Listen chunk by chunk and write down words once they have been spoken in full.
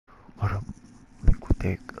What up, Liquid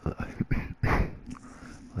Death,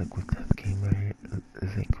 Liquid Death Gamer here,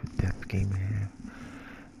 Liquid Death Gamer here,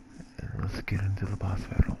 and let's get into the boss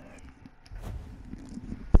battle.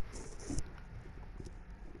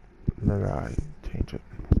 Maybe I change it.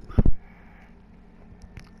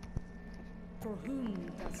 For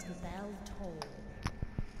whom does the bell toll?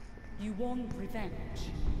 You want revenge.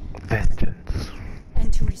 Vengeance.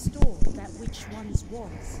 And to restore that which once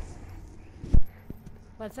was.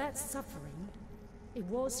 But that suffering, it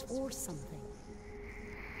was for something.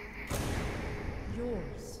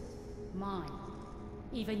 Yours, mine,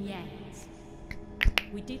 even Yang's.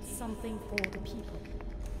 We did something for the people.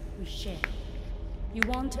 We shared. You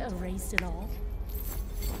want to erase it all?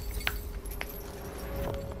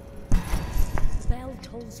 The bell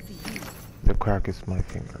tolls for you. The crack is my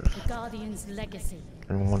fingers. The Guardian's legacy.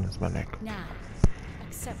 And one is my neck. Now,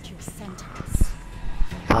 accept your sentence.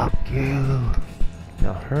 Fuck you!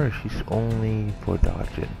 Now her, she's only for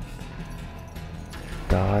dodging.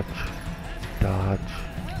 Dodge. Dodge.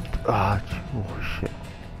 Dodge. Oh shit.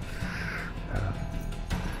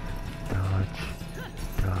 Dodge.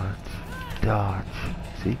 Dodge. Dodge.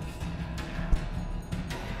 See?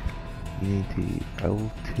 You need the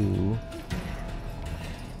L2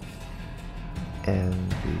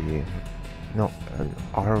 and the an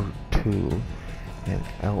R2 and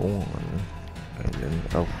L1 and then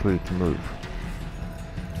L3 to move.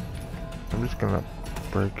 I'm just gonna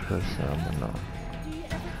break her stamina.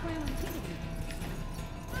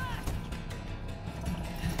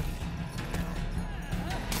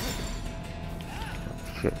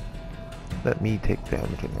 Shit. Let me take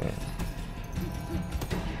damage in there.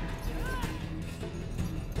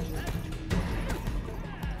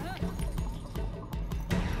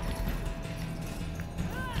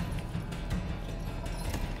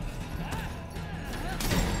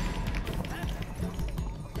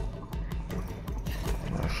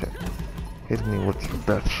 Oh shit. Hit me with your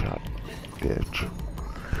best shot, bitch.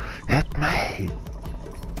 Hit me!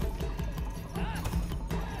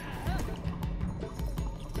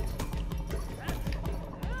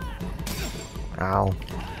 Ow.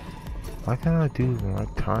 Why can't I do it in the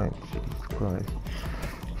right time? Jesus Christ.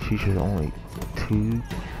 She's just only too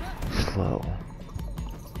slow.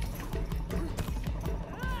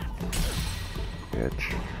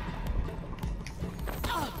 Bitch.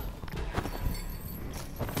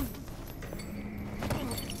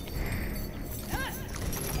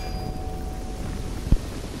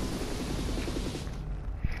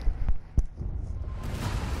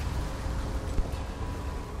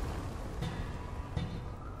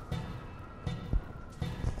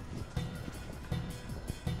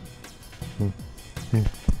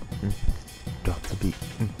 Drop the beat.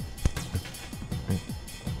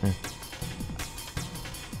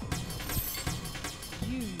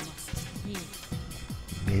 You must yield.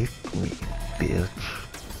 Make me, bitch.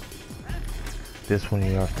 This one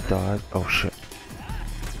you have to dodge. Oh shit.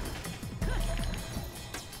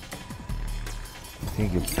 I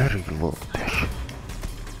think you better, you little bitch.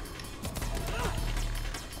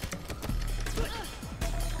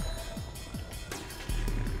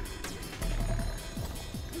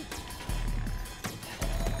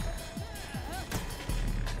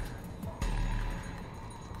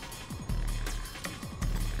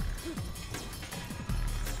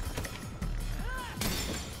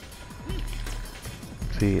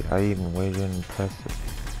 See, I even waited and pressed it.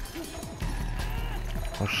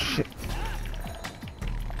 Oh shit.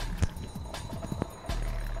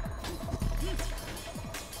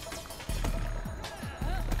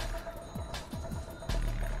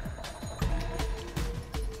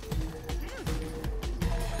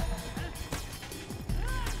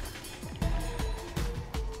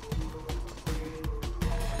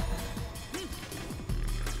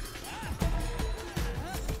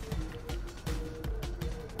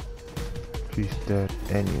 She's dead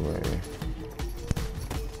anyway.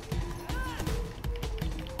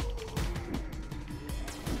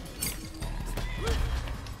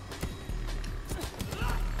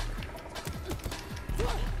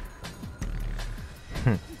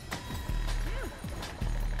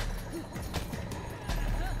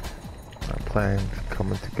 Our plans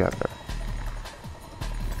coming together.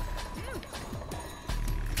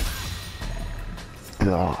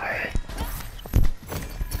 Die.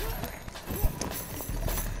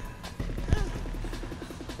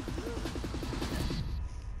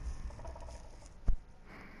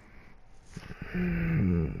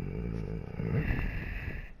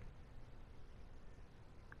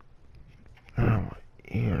 Oh, my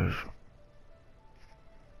ears.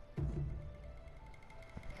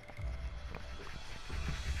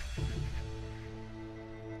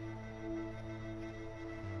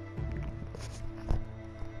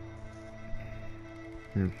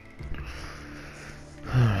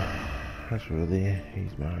 That's really,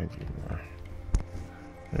 he's behind you more.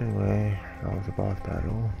 Anyway, that was a boss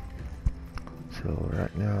battle. So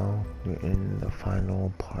right now, we're in the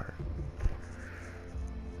final part.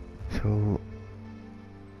 So,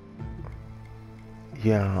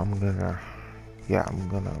 I'm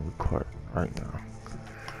gonna record right now.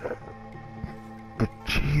 But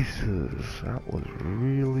Jesus, that was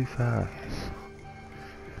really fast.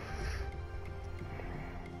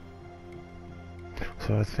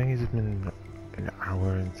 So I think it's been an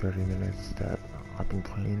hour and 30 minutes that I've been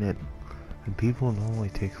playing it. And people normally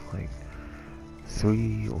take like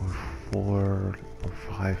 3 or 4 or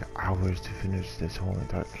 5 hours to finish this whole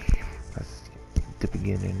entire game. That's the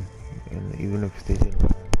beginning. And even if they didn't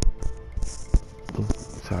learn,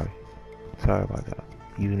 sorry about that.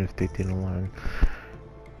 Even if they didn't learn,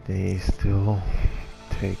 they still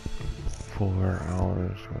take 4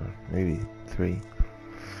 hours or maybe 3.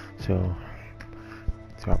 So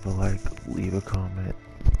drop a like, leave a comment,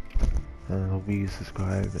 and hope you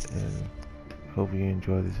subscribe, and hope you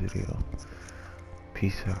enjoy this video.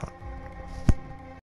 Peace out.